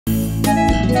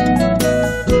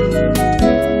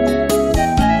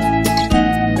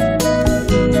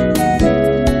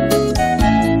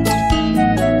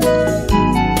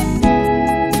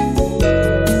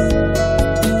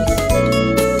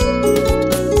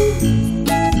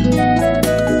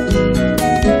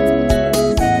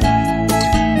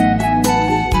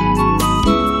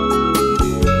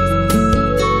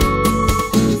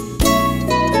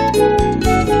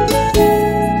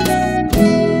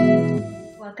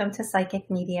welcome to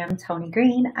Psychic Medium Toni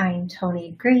Green. I'm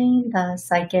Toni Green, the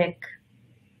psychic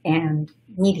and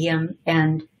medium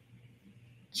and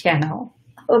channel.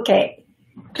 Okay,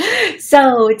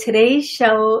 so today's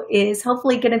show is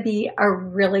hopefully going to be a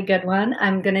really good one.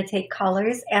 I'm going to take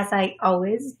callers as I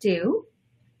always do.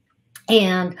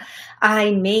 And I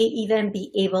may even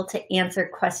be able to answer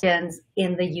questions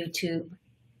in the YouTube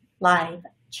live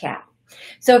chat.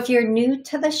 So if you're new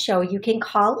to the show, you can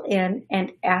call in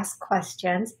and ask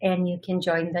questions and you can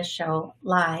join the show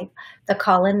live. The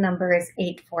call-in number is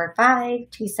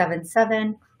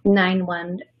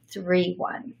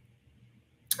 845-277-9131.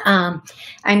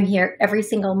 I'm here every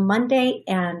single Monday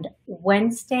and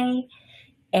Wednesday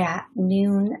at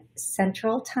noon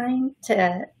Central Time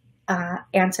to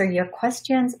answer your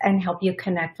questions and help you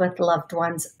connect with loved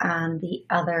ones on the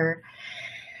other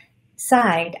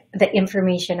side. The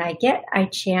information I get, I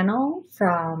channel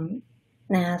from,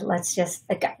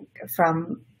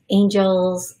 from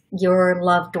angels, your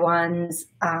loved ones.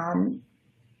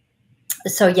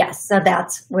 So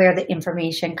that's where the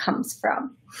information comes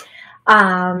from.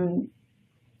 I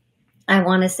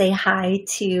want to say hi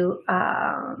to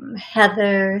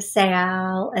Heather,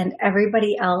 Sal, and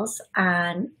everybody else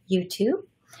on YouTube.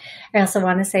 I also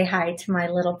want to say hi to my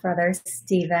little brother,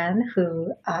 Steven,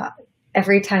 who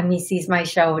every time he sees my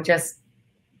show,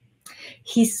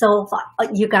 he's so fun.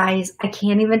 You guys, I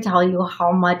can't even tell you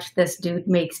how much this dude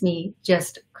makes me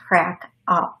just crack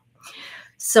up.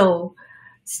 So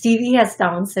Stevie has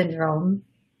Down syndrome.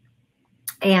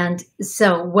 And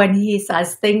so when he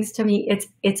says things to me,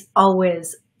 it's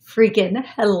always freaking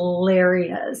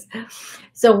hilarious.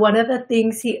 So one of the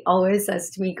things he always says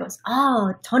to me, he goes,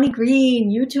 "Oh, Toni Green,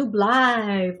 YouTube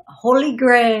Live,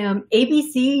 Hologram,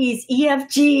 ABCs,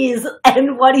 EFGs."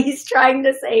 And what he's trying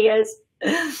to say is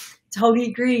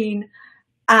Toni Green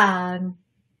on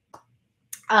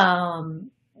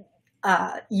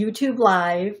YouTube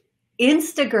Live,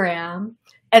 Instagram,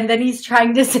 and then he's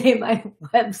trying to say my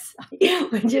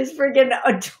website, which is freaking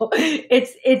adorable.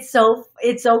 It's so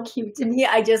cute to me.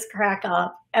 I just crack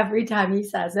up every time he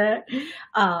says it.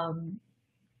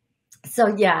 So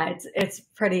yeah, it's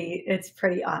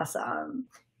pretty awesome.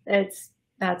 That's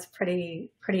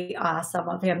pretty awesome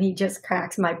of him. He just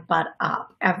cracks my butt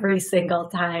up every single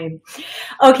time.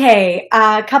 Okay,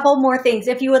 a couple more things.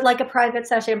 If you would like a private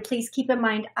session, please keep in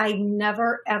mind I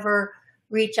never ever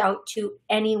reach out to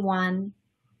anyone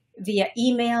via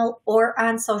email or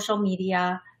on social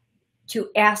media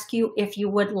to ask you if you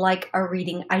would like a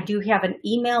reading. I do have an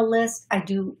email list. I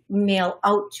do mail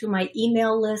out to my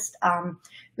email list,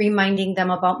 reminding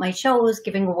them about my shows,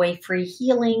 giving away free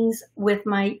healings with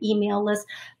my email list.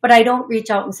 But I don't reach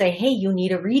out and say, "Hey, you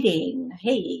need a reading.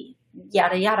 Hey,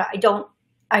 yada, yada." I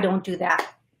don't do that.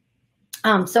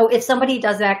 So if somebody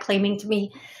does that claiming to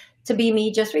be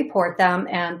me, just report them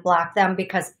and block them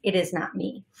because it is not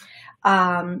me.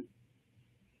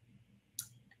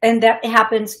 And that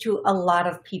happens to a lot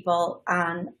of people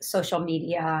on social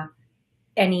media,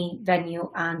 any venue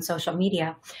on social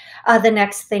media. The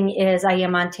next thing is I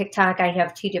am on TikTok. I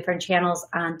have 2 different channels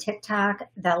on TikTok,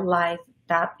 the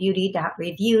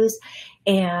live.beauty.reviews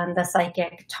and the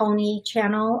Psychic Toni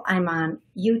channel. I'm on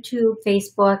YouTube,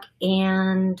 Facebook,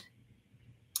 and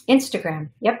Instagram.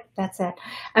 Yep, that's it.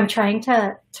 I'm trying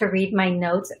to read my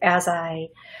notes as I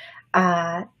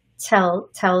tell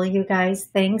you guys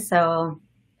things. So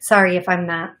sorry if I'm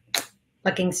not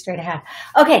looking straight ahead.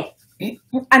 Okay,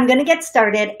 I'm going to get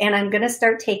started and I'm going to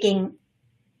start taking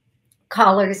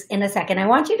callers in a second. I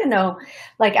want you to know,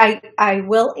 like I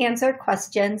will answer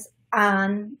questions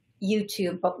on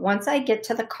YouTube, but once I get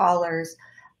to the callers,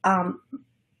 I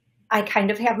kind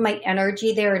of have my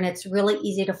energy there and it's really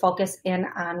easy to focus in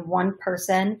on one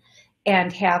person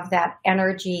and have that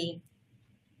energy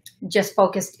just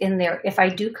focused in there. If I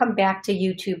do come back to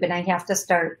YouTube and I have to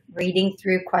start reading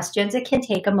through questions, it can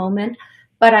take a moment,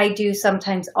 but I do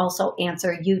sometimes also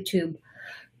answer YouTube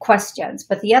questions.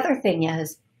 But the other thing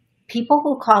is people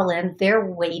who call in, they're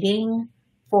waiting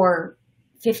for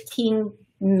 15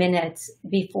 minutes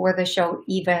before the show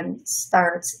even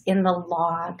starts in the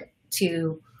log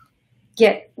to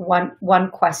get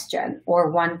one question or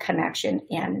one connection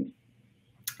in.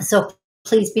 So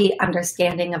please be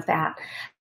understanding of that.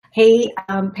 Hey,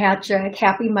 Patrick,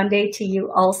 happy Monday to you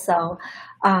also.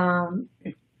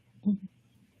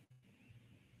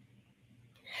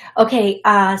 Okay,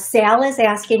 Sal is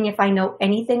asking if I know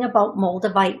anything about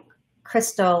Moldavite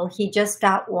crystal. He just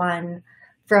got one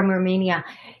from Romania.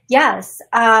 Yes,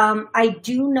 I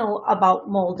do know about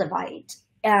Moldavite.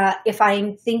 If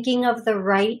I'm thinking of the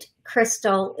right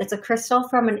crystal, it's a crystal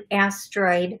from an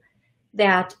asteroid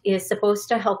that is supposed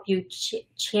to help you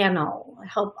channel,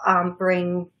 help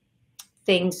bring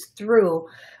things through.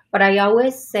 But I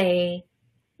always say,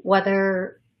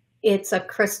 whether it's a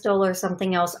crystal or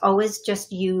something else, always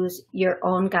just use your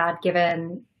own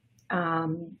God-given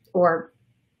or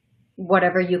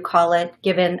whatever you call it,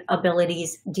 given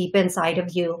abilities deep inside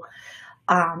of you.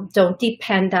 Don't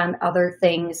depend on other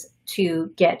things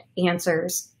to get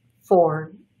answers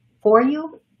for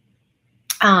you.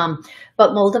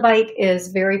 But moldavite is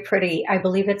very pretty. I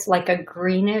believe it's like a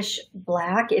greenish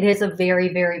black. It is a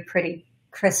very, very pretty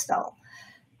crystal.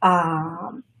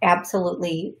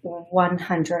 Absolutely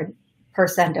 100%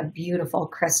 a beautiful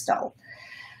crystal.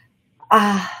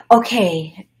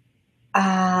 Okay.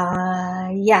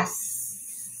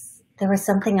 Yes. There was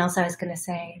something else I was going to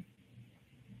say.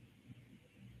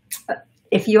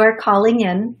 If you are calling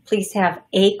in, please have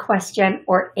a question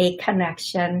or a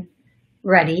connection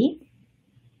ready.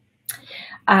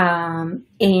 And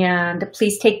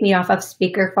please take me off of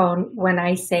speakerphone when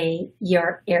I say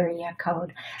your area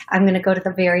code. I'm going to go to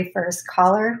the very first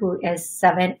caller, who is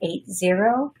 780.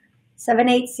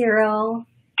 780.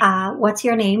 What's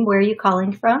your name? Where are you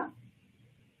calling from?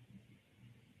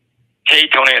 Hey,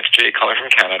 Toni, it's Jay calling from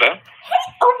Canada.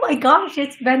 Hey, oh my gosh,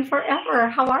 it's been forever.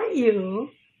 How are you?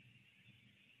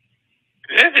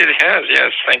 It has,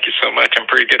 yes. Thank you so much. I'm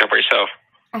pretty good. How about yourself?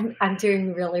 I'm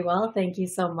doing really well. Thank you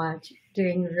so much.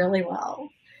 Doing really well.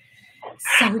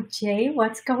 So, Jay,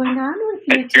 what's going on with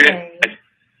you today?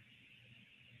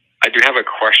 I do have a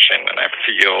question, and I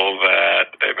feel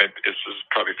that this is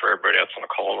probably for everybody else on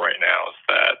the call right now, is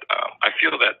that I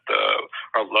feel that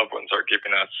our loved ones are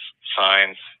giving us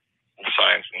signs,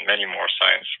 and many more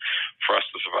signs for us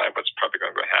to survive what's probably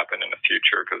going to happen in the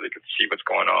future, because they could see what's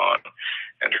going on,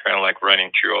 and they're kind of like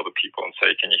running to all the people and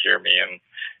say, "Can you hear me?" and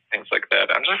things like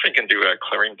that. I'm just thinking we can do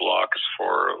clearing blocks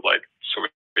for so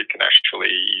we can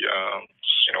actually,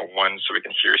 so we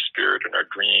can hear spirit in our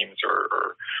dreams,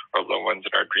 or our loved ones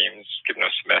in our dreams giving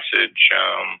us a message,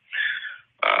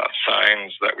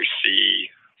 signs that we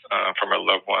see from our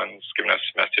loved ones giving us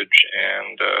a message,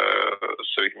 and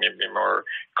so we can be more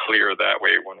clear that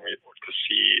way when we to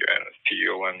see and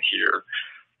feel and hear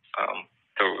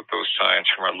those signs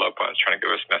from our loved ones, trying to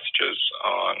give us messages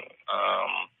on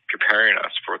preparing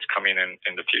us for what's coming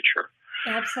in the future.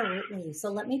 Absolutely.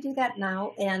 So let me do that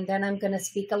now, and then I'm going to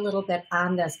speak a little bit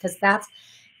on this, because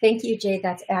thank you, Jay.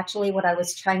 That's actually what I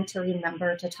was trying to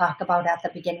remember to talk about at the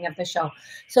beginning of the show.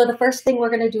 So the first thing we're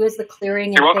going to do is the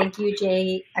clearing. And thank you,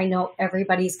 Jay. I know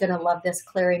everybody's going to love this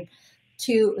clearing.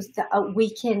 We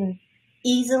can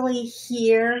easily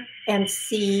hear and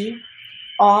see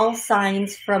all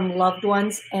signs from loved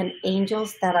ones and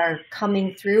angels that are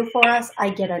coming through for us. I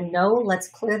get a no. Let's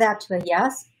clear that to a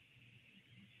yes.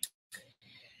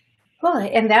 Cool.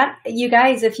 And that, you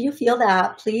guys, if you feel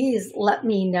that, please let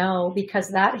me know, because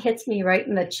that hits me right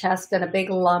in the chest and a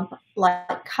big lump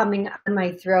like coming on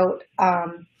my throat.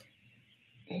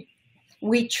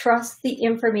 We trust the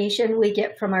information we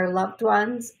get from our loved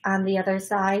ones on the other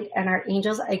side, and our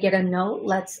angels. I get a no.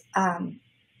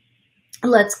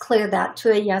 Let's clear that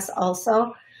to a yes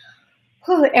also.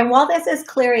 And while this is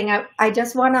clearing, I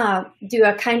just want to do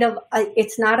a kind of,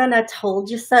 it's not an I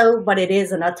told you so, but it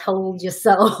is an I told you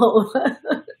so.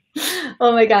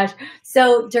 Oh my gosh.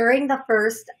 So during the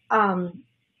first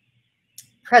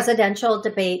presidential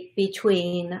debate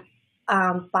between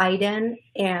Biden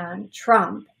and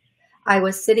Trump, I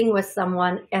was sitting with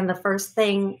someone, and the first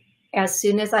thing, as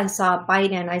soon as I saw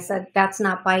Biden, I said, "That's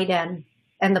not Biden."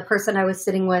 And the person I was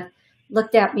sitting with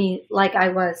looked at me like I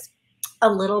was a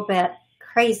little bit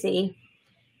crazy.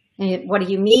 "What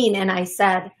do you mean?" And I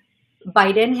said,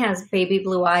 "Biden has baby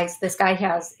blue eyes. This guy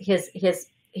has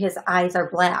his eyes are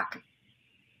black."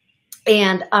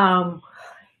 And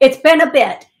it's been a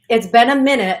bit. It's been a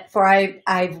minute for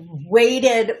I've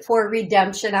waited for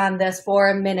redemption on this for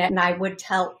a minute, and I would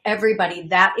tell everybody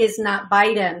that is not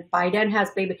Biden. Biden has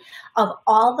baby. Of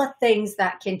all the things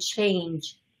that can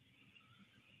change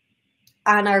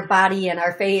on our body and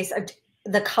our face,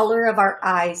 the color of our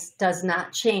eyes does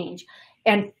not change.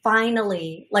 And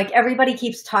finally, like everybody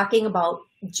keeps talking about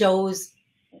Joe's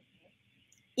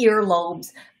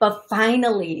earlobes, but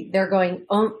finally they're going,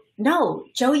 "Oh no,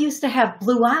 Joe used to have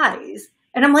blue eyes."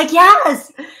 And I'm like, yes.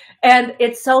 And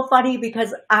it's so funny,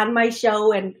 because on my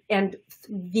show and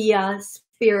via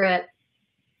spirit,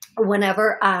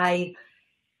 whenever I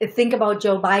think about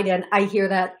Joe Biden, I hear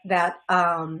that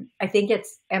I think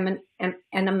it's Eminem.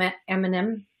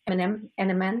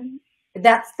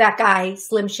 That's that guy,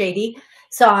 Slim Shady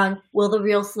song, "Will the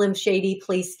real Slim Shady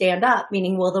please stand up?"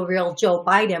 Meaning, will the real Joe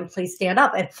Biden please stand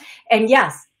up? And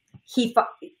yes,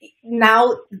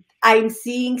 now I'm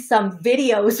seeing some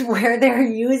videos where they're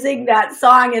using that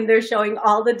song and they're showing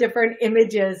all the different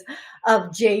images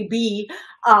of JB.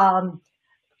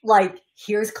 Like,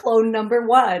 here's clone number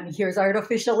 1, here's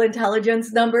artificial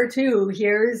intelligence number 2,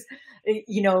 here's,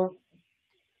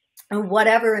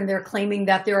 whatever. And they're claiming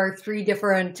that there are 3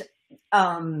 different,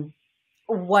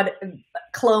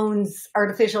 clones,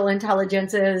 artificial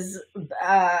intelligences,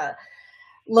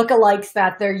 lookalikes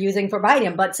that they're using for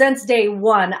Biden. But since day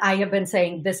one, I have been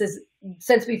saying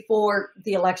since before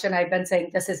the election, I've been saying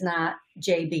this is not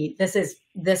JB. This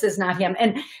is not him.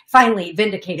 And finally,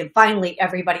 vindicated. Finally,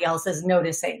 everybody else is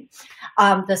noticing.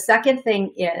 The second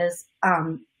thing is,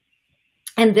 and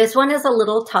this one is a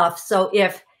little tough. So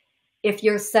if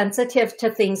you're sensitive to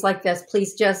things like this,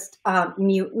 please just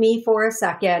mute me for a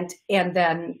second, and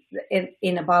then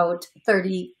in about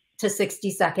 30 to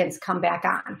 60 seconds, come back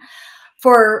on.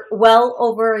 For well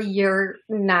over a year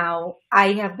now,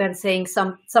 I have been saying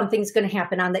something's going to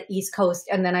happen on the East Coast,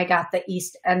 and then I got the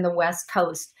East and the West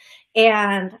Coast.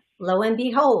 And lo and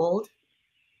behold,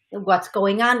 what's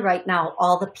going on right now,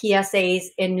 all the PSAs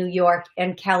in New York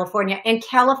and California. And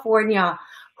California,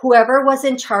 whoever was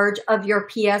in charge of your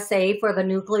PSA for the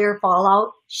nuclear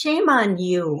fallout, shame on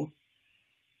you.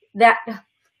 That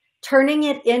turning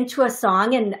it into a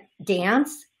song and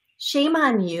dance, shame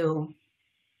on you.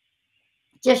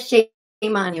 Just shame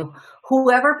on you.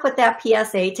 Whoever put that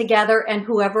PSA together and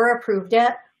whoever approved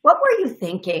it, what were you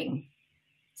thinking?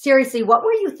 Seriously, what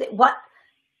were you what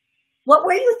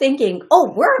were you thinking?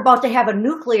 Oh, we're about to have a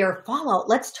nuclear fallout.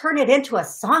 Let's turn it into a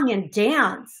song and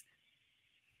dance.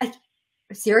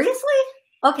 Seriously?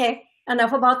 Okay,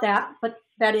 enough about that. But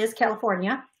that is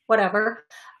California, whatever.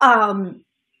 But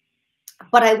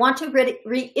I want to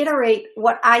reiterate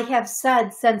what I have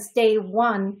said since day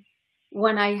one.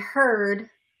 When I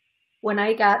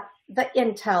got the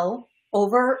intel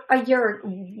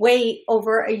way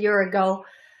over a year ago,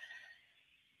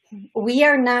 we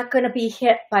are not going to be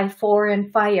hit by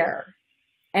foreign fire.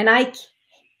 And I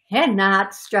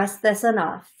cannot stress this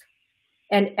enough.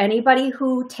 And anybody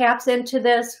who taps into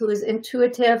this, who is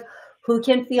intuitive, who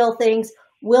can feel things,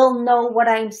 will know what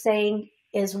I'm saying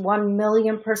is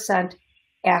 1,000,000%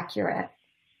 accurate.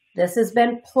 This has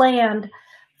been planned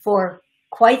for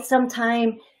quite some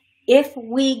time. If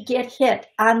we get hit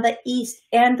on the East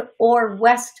and or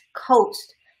West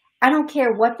Coast, I don't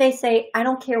care what they say. I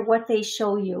don't care what they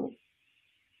show you.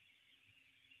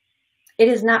 It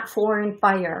is not foreign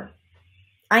fire.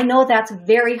 I know that's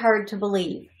very hard to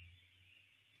believe,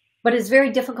 but it's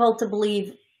very difficult to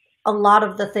believe a lot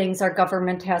of the things our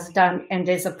government has done and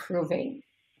is approving.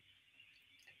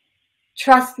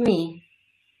 Trust me,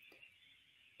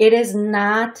 it is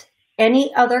not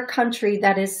any other country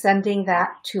that is sending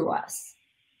that to us.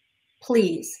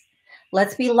 Please,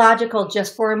 let's be logical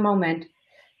just for a moment.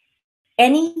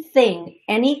 Anything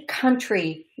any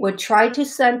country would try to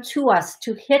send to us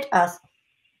to hit us,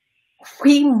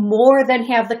 we more than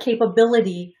have the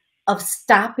capability of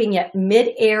stopping it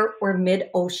mid-air or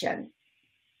mid-ocean.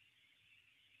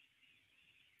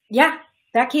 Yeah,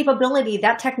 that capability,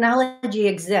 that technology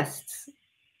exists.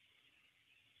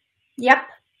 Yep.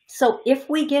 So if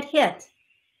we get hit,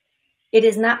 it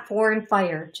is not foreign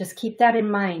fire. Just keep that in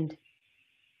mind.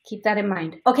 Keep that in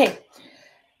mind. Okay.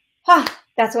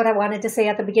 That's what I wanted to say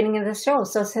at the beginning of the show.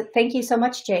 So thank you so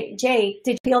much, Jay. Jay,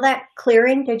 did you feel that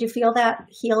clearing? Did you feel that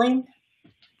healing?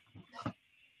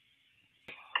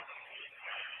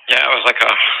 Yeah, it was like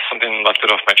something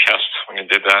lifted off my chest when you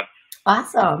did that.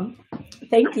 Awesome.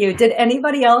 Thank you. Did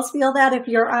anybody else feel that? If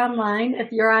you're online,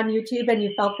 if you're on YouTube and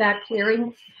you felt that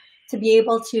clearing, to be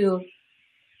able to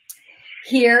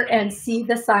hear and see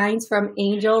the signs from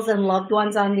angels and loved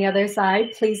ones on the other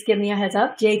side, please give me a heads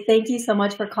up. Jay, thank you so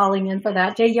much for calling in for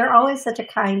that. Jay, you're always such a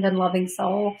kind and loving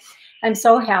soul. I'm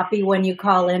so happy when you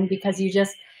call in because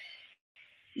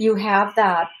you have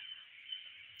that,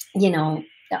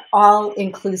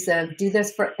 all-inclusive, do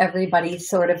this for everybody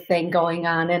sort of thing going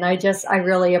on. And I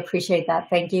really appreciate that.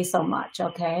 Thank you so much.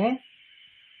 Okay.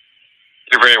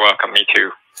 You're very welcome. Me too.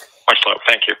 Much love.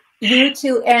 Thank you. You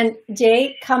too. And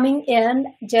Jay, coming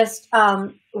in, just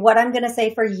what I'm going to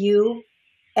say for you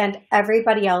and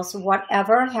everybody else,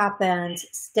 whatever happens,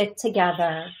 stick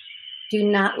together. Do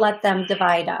not let them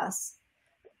divide us.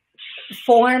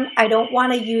 I don't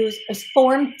want to use,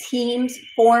 form teams,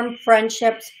 form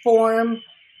friendships, form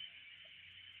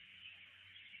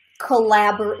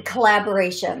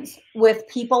collaborations with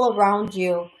people around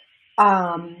you,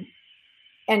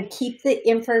 and keep the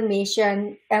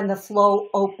information and the flow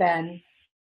open.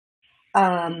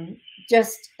 Don't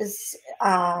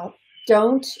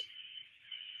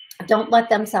Don't let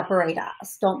them separate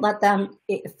us. Don't let them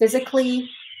physically,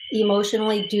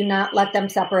 emotionally, do not let them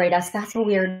separate us. That's a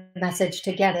weird message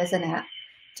to get, isn't it?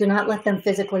 Do not let them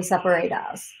physically separate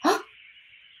us.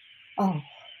 Oh,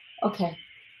 okay.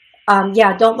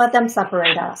 Yeah, don't let them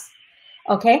separate us.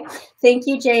 Okay. Thank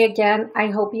you, Jay, again. I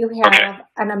hope you have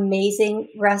an amazing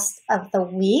rest of the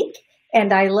week.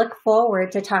 And I look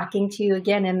forward to talking to you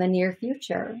again in the near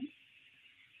future.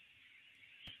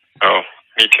 Oh,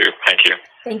 me too. Thank you.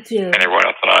 Thank you. And everyone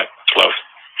else tonight. Love.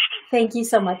 Thank you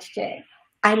so much, Jay.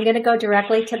 I'm going to go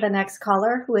directly to the next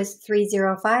caller, who is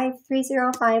 305.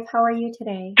 305, how are you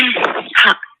today?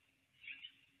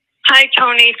 Hi,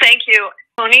 Toni. Thank you.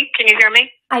 Toni, can you hear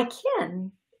me? I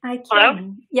can.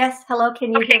 Hello? Yes, hello.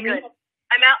 Can you hear me? Okay, good.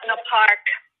 I'm out in a park.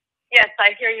 Yes,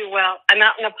 I hear you well. I'm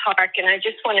out in a park, and I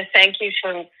just want to thank you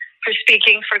for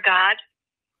speaking for God,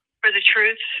 for the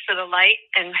truth, for the light,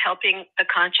 and helping the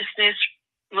consciousness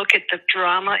look at the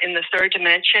drama in the third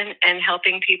dimension and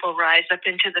helping people rise up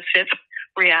into the fifth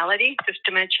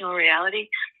dimensional reality,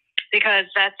 because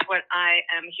that's what I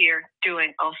am here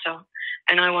doing also.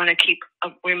 And I want to keep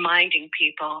reminding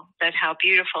people that how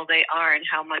beautiful they are and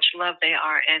how much love they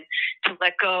are, and to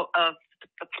let go of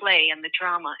the play and the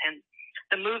drama and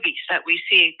the movies that we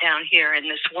see down here in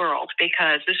this world,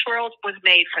 because this world was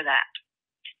made for that.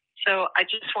 So I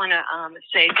just want to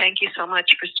say thank you so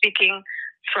much for speaking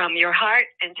from your heart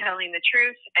and telling the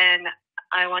truth. And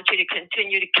I want you to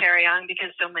continue to carry on,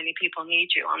 because so many people need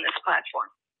you on this platform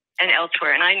and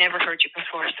elsewhere. And I never heard you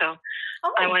before. So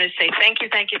I want to say thank you,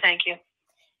 thank you, thank you.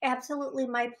 Absolutely.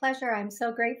 My pleasure. I'm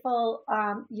so grateful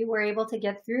you were able to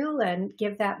get through and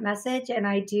give that message. And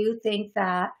I do think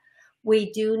that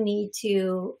we do need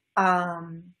to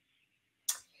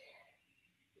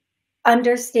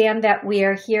understand that we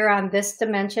are here on this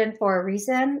dimension for a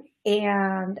reason,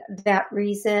 and that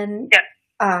reason,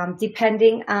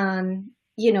 depending on,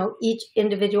 each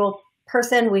individual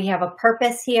person, we have a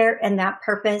purpose here, and that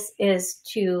purpose is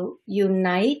to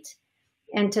unite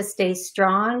and to stay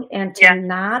strong and to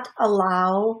not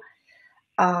allow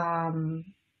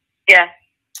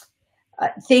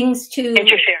things to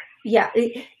interfere. Yeah.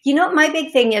 My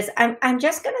big thing is, I'm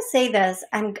just going to say this.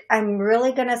 I'm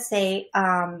really going to say,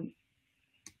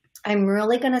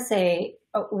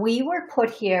 we were put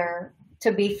here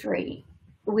to be free.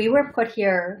 We were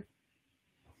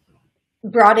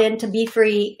brought in to be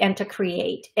free and to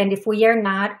create. And if we are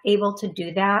not able to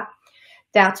do that,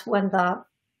 that's when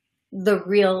the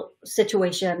real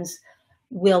situations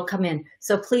will come in.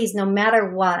 So please, no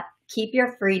matter what, keep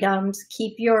your freedoms,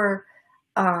 keep your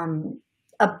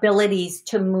abilities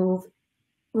to move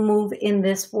in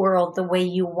this world the way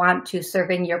you want to,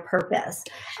 serving your purpose.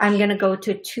 I'm going to go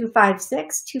to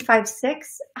 256.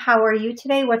 256, how are you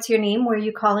today? What's your name? Where are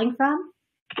you calling from?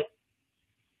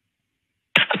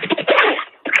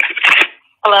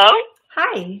 Hello?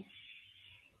 Hi.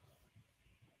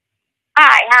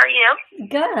 Hi, how are you?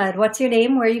 Good. What's your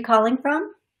name? Where are you calling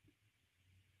from?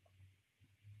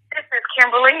 This is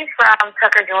Kimberly from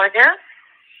Tucker, Georgia.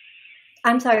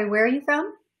 I'm sorry, where are you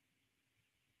from?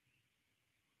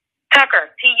 Tucker,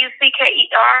 Tucker,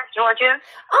 Georgia.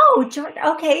 Oh, Georgia.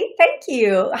 Okay, thank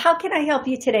you. How can I help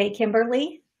you today,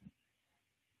 Kimberly?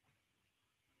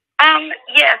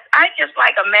 Yes, I just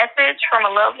like a message from a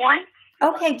loved one.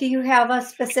 Okay, do you have a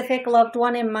specific loved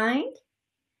one in mind?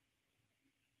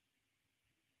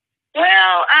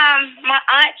 Well, my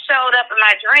aunt showed up in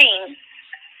my dream.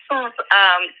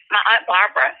 My aunt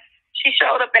Barbara. She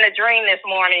showed up in a dream this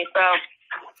morning, so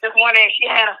just wondering if she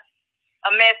had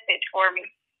a message for me.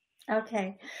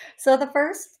 Okay, so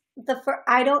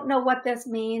I don't know what this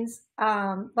means,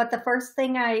 but the first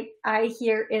thing I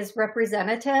hear is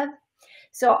representative.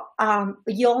 So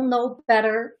you'll know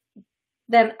better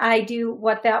than I do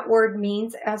what that word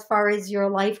means as far as your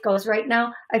life goes right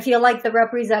now. I feel like the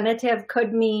representative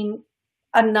could mean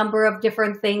a number of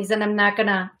different things, and I'm not going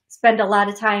to spend a lot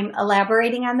of time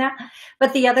elaborating on that.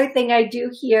 But the other thing I do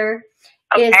hear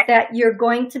is that you're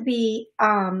going to be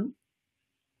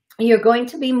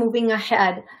moving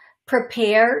ahead.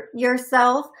 Prepare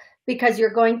yourself, because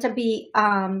you're going to be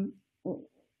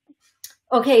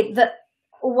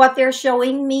what they're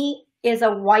showing me is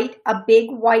a big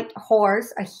white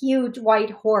horse, a huge white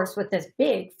horse with this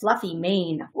big fluffy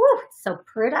mane. Woo, so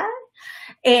pretty.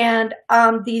 And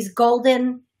these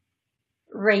golden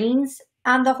reins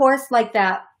on the horse, like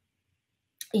that,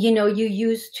 you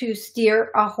used to steer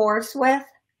a horse with.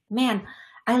 Man,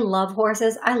 I love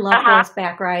horses. I love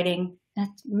horseback riding.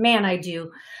 Man, I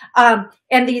do. And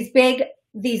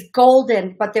these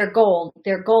golden, but they're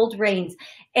gold reins.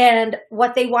 And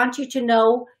what they want you to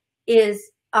know is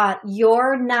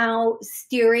you're now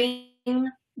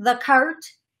steering the cart,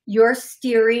 you're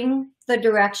steering the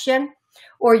direction,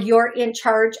 or you're in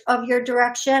charge of your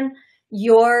direction.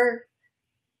 You're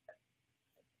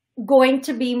going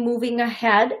to be moving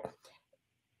ahead.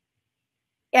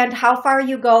 And how far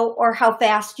you go or how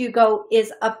fast you go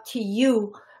is up to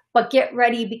you. But get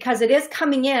ready, because it is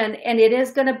coming in, and it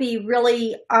is going to be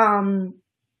really, I'm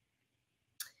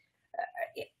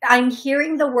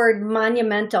hearing the word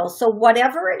monumental. So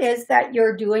whatever it is that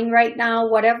you're doing right now,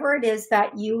 whatever it is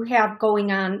that you have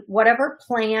going on, whatever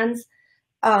plans,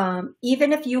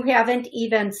 even if you haven't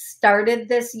even started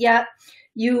this yet,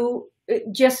 you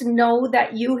just know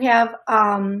that you have,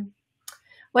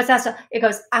 what's that? So it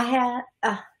goes, I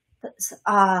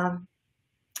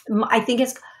think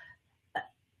it's,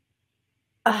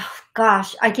 oh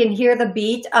gosh, I can hear the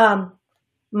beat. I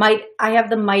have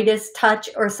the Midas touch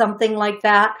or something like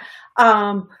that.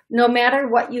 No matter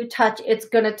what you touch, it's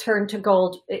going to turn to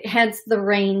gold. Hence the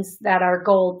reins that are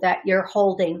gold that you're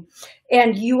holding.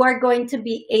 And you are going to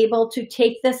be able to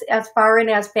take this as far and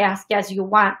as fast as you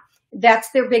want. That's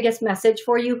their biggest message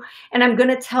for you. And I'm going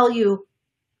to tell you,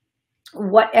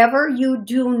 whatever you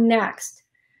do next,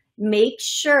 make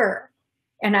sure,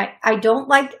 and I don't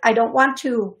want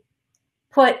to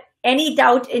put any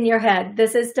doubt in your head.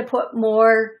 This is to put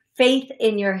more faith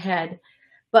in your head,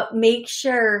 but make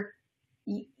sure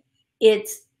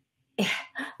it's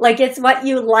like it's what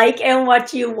you like and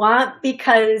what you want,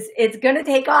 because it's going to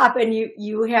take off, and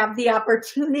you have the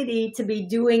opportunity to be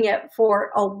doing it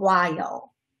for a while.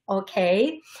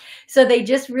 Okay. So they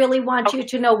just really want you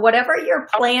to know whatever your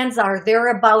plans are,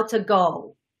 they're about to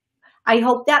go. I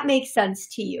hope that makes sense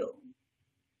to you.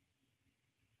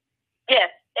 Yes,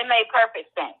 it made perfect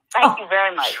sense. Thank you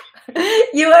very much.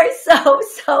 You are so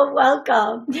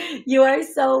welcome. You are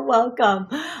so welcome.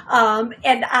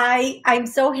 And I'm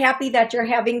so happy that you're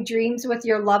having dreams with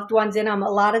your loved ones in them. A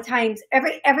lot of times,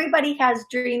 everybody has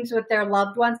dreams with their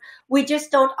loved ones. We just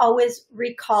don't always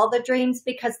recall the dreams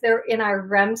because they're in our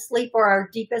REM sleep or our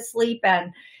deepest sleep,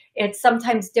 and it's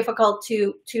sometimes difficult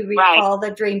to recall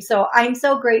the dream. So I'm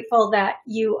so grateful that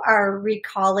you are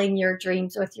recalling your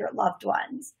dreams with your loved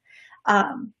ones.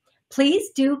 Please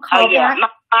do call back. My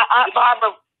Aunt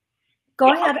Barbara.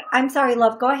 Go ahead. I'm sorry,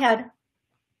 love. Go ahead.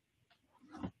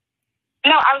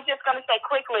 No, I was just going to say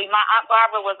quickly, my Aunt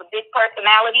Barbara was a big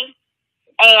personality,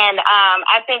 and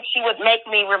I think she would make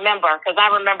me remember, because I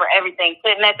remember everything.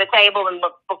 Sitting at the table, and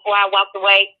before I walked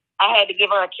away, I had to give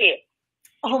her a kiss.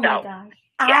 Oh, my gosh.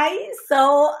 Yeah. I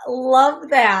so love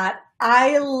that.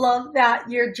 I love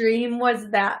that your dream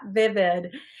was that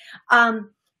vivid.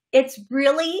 It's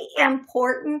really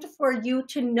important for you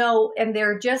to know, and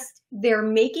they're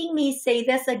making me say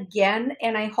this again,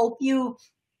 and I hope it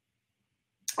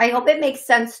makes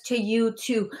sense to you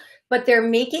too, but they're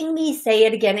making me say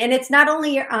it again. And it's not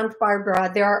only your Aunt Barbara,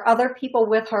 there are other people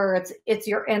with her. It's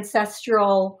your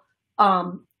ancestral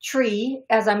tree,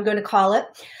 as I'm going to call it.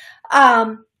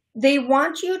 They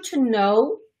want you to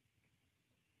know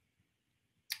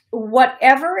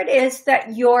whatever it is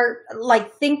that you're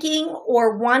like thinking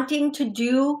or wanting to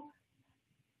do.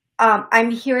 I'm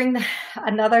hearing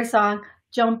another song,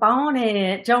 jump on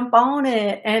it,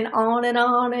 and on and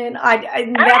on. And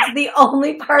that's the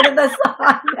only part of the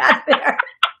song that there.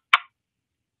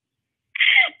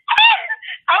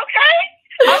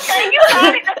 Okay, you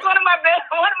got it. That's one of my good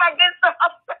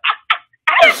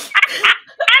songs.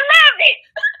 I love it.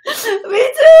 Me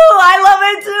too. I love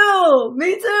it too. Me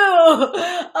too.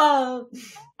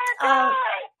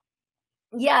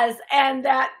 Yes, and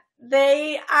that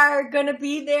they are going to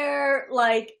be there,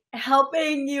 like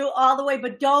helping you all the way,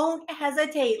 but don't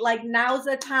hesitate. Like, now's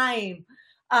the time.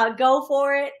 Go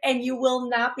for it, and you will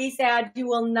not be sad. You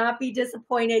will not be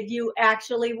disappointed. You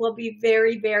actually will be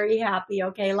very, very happy.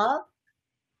 Okay, love?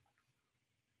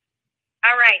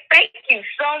 All right. Thank you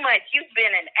so much. You've been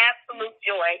an absolute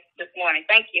joy this morning.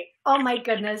 Thank you. Oh, my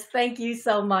goodness. Thank you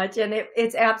so much. And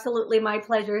it's absolutely my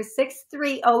pleasure.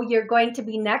 630, you're going to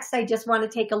be next. I just want to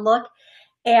take a look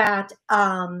at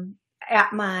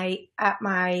my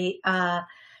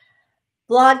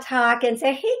blog talk and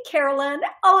say, hey, Carolyn.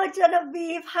 Oh,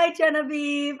 Genevieve. Hi,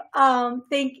 Genevieve.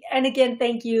 Thank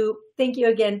you. Thank you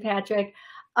again, Patrick.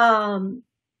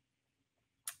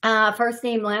 First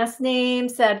name, last name,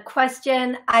 said,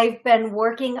 question, I've been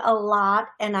working a lot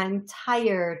and I'm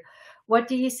tired. What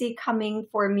do you see coming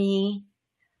for me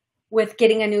with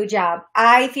getting a new job?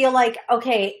 I feel like,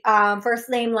 first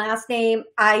name, last name,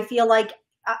 I feel like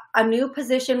a new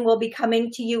position will be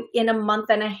coming to you in a month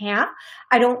and a half.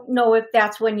 I don't know if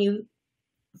that's when you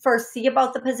first see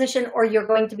about the position or you're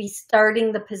going to be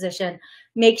starting the position.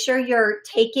 Make sure you're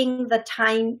taking the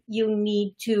time you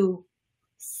need to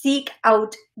seek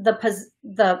out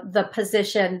the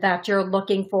position that you're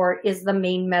looking for is the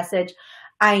main message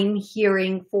I'm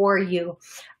hearing for you.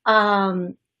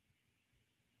 It's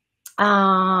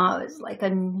like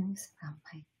a news.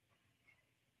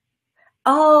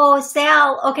 Oh,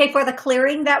 Sal. Okay, for the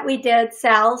clearing that we did,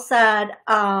 Sal said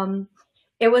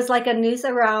it was like a noose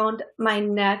around my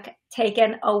neck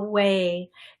taken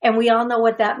away. And we all know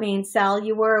what that means, Sal.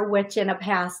 You were a witch in a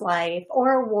past life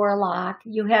or a warlock.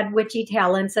 You had witchy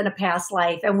talents in a past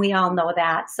life, and we all know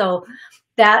that. So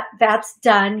that's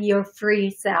done. You're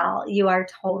free, Sal. You are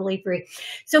totally free.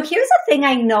 So here's the thing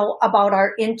I know about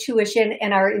our intuition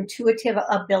and our intuitive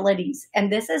abilities. And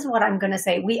this is what I'm going to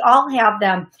say. We all have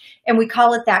them, and we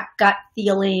call it that gut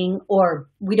feeling, or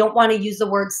we don't want to use the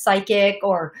word psychic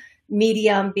or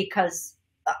medium because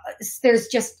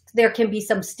there can be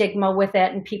some stigma with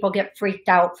it, and people get freaked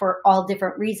out for all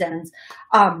different reasons.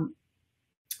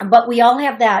 But we all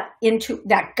have that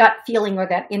gut feeling or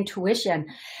that intuition.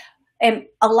 And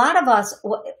a lot of us,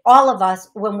 all of us,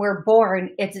 when we're born,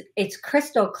 it's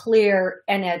crystal clear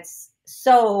and it's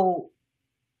so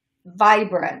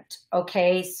vibrant,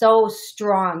 okay? So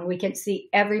strong. We can see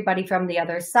everybody from the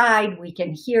other side. We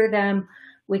can hear them.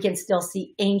 We can still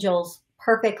see angels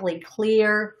perfectly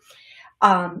clear.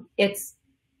 It's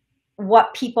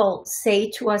what people say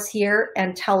to us here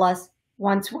and tell us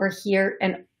once we're here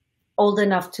and old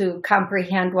enough to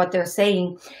comprehend what they're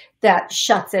saying, that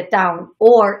shuts it down.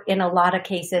 Or in a lot of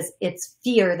cases, it's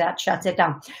fear that shuts it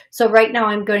down. So right now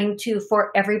I'm going to, for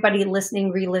everybody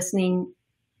listening, re-listening,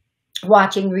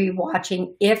 watching,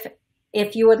 re-watching, if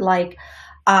you would like,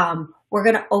 we're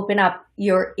going to open up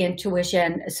your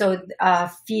intuition. So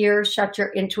fear, shut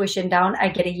your intuition down. I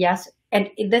get a yes. And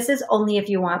this is only if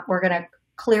you want. We're going to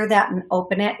clear that and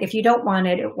open it. If you don't want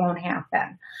it, it won't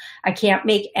happen. I can't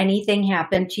make anything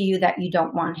happen to you that you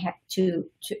don't want to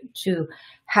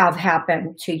have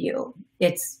happen to you.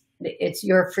 It's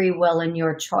your free will and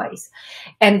your choice.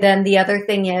 And then the other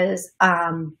thing is,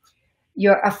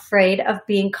 you're afraid of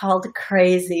being called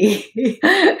crazy.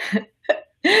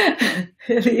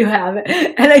 You have it.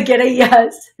 And I get a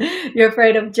yes. You're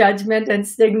afraid of judgment and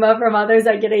stigma from others.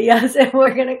 I get a yes. And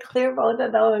we're going to clear both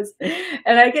of those.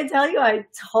 And I can tell you, I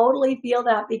totally feel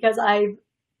that because I've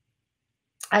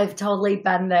totally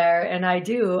been there, and I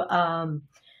do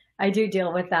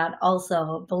deal with that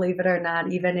also, believe it or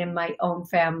not. Even in my own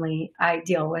family, I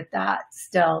deal with that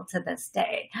still to this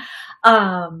day.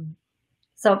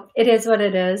 So it is what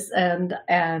it is. And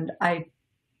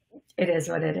it is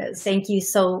what it is. Thank you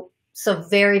so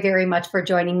very, very much for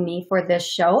joining me for this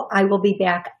show. I will be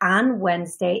back on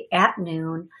Wednesday at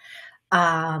noon.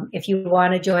 If you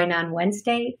want to join on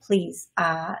Wednesday, please,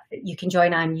 you can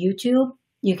join on YouTube.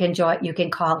 You can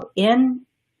call in,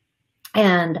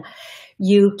 and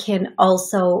you can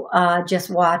also just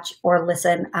watch or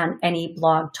listen on any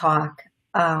blog talk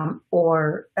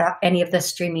or any of the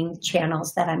streaming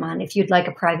channels that I'm on. If you'd like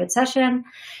a private session,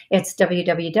 it's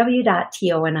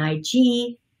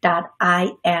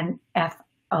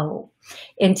www.tonig.info.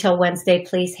 Until Wednesday,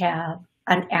 please have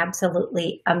an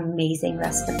absolutely amazing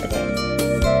rest of the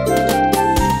day.